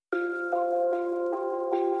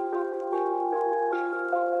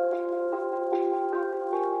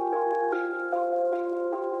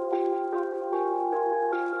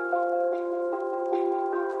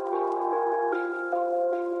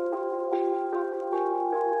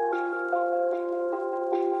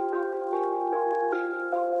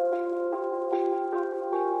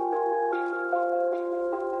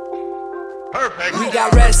We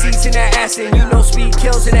got red seats in that acid, you know speed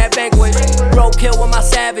kills in that vanquish. Roadkill with my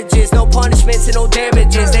savages, no punishments and no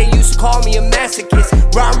damages. They used to call me a masochist.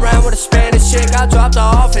 Rhyme around with a Spanish chick, I dropped her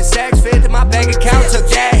off in Saks Fifth and my bank account took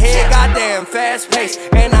that hit. Goddamn fast pace,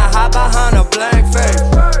 and I hide behind a blank face.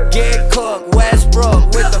 Get cooked, Westbrook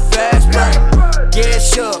with the fast break. Get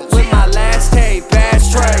shook with my last tape,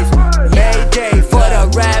 ashtrays. Mayday for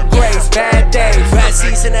the rap grace, bad days. Red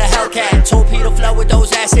seats in a Hellcat, torpedo flow with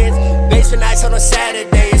those acids. Basement nights on a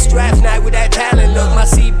Saturday, it's draft night with that talent look. My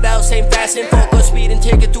seatbelts ain't fastened, focus speeding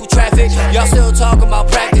ticket through traffic. Y'all still talking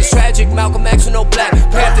about practice, tragic. Malcolm X with no Black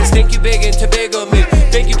Panthers. Think you big into bigger me,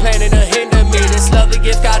 think you planning to hinder me. This lovely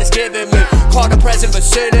gift God has given me, call the present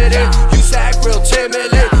vicinity. Used to act real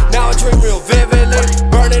timidly, now I dream real vividly.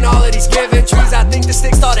 Burning all of these given trees, I think the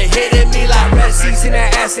sticks started hitting me like red seats in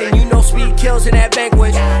that acid. You know speed kills in that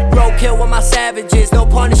vanquish. Roadkill with my savages, no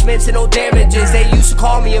punishments and no damages. They used to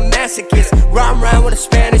call me a masochist. Rhyme around with a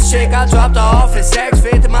Spanish chick, I dropped her off in Saks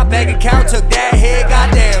Fifth and my bank account took that hit.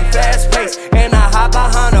 Goddamn fast pace, and I hide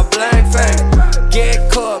behind a blank face.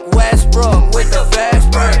 Get cooked, Westbrook with the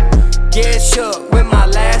fast break. Get shook with my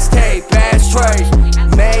last tape, ashtrays.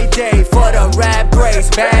 Mayday for the rap grace,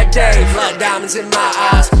 bad day. Blood diamonds in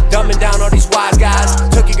my eyes, dumbing down all these wise guys.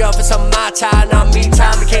 Took your girl for some my time, now me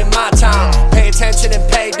time became my time. Pay attention and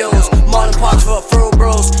pay dues, Marlin Parks for a fruit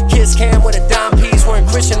bruise. Kiss cam with a dime piece, wearing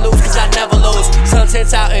Christian loops cause I never lose.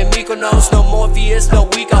 Sunsets out in Mykonos, no Morpheus, no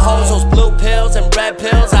weaker hoes. Those blue pills and red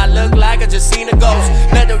pills, I look like I just seen a ghost.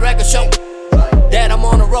 Let the record show that I'm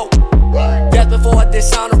on the road. Death before I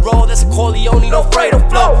dishonor roll, that's a Corleone, no Fredo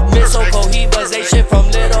flow. Missile cohibas, they shit from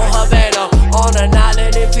Little Havana. On an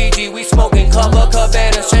island in Fiji, we smoking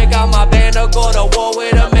Copacabana. Shake out my banner, go to war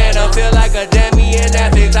with a man. I feel like a Demi in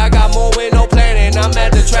Athens, I got more with no planning. I'm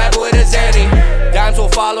at the trap with a Zanny. Dimes will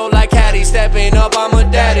follow like caddy, stepping up, I'm a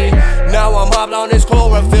daddy. Now I'm hopped on this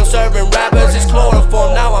chlorophyll, serving rappers this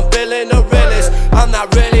chloroform. Now I'm feeling the realest, I'm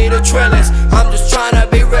not really the trillest. I'm just trying to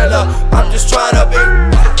be realer, I'm just trying to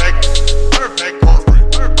be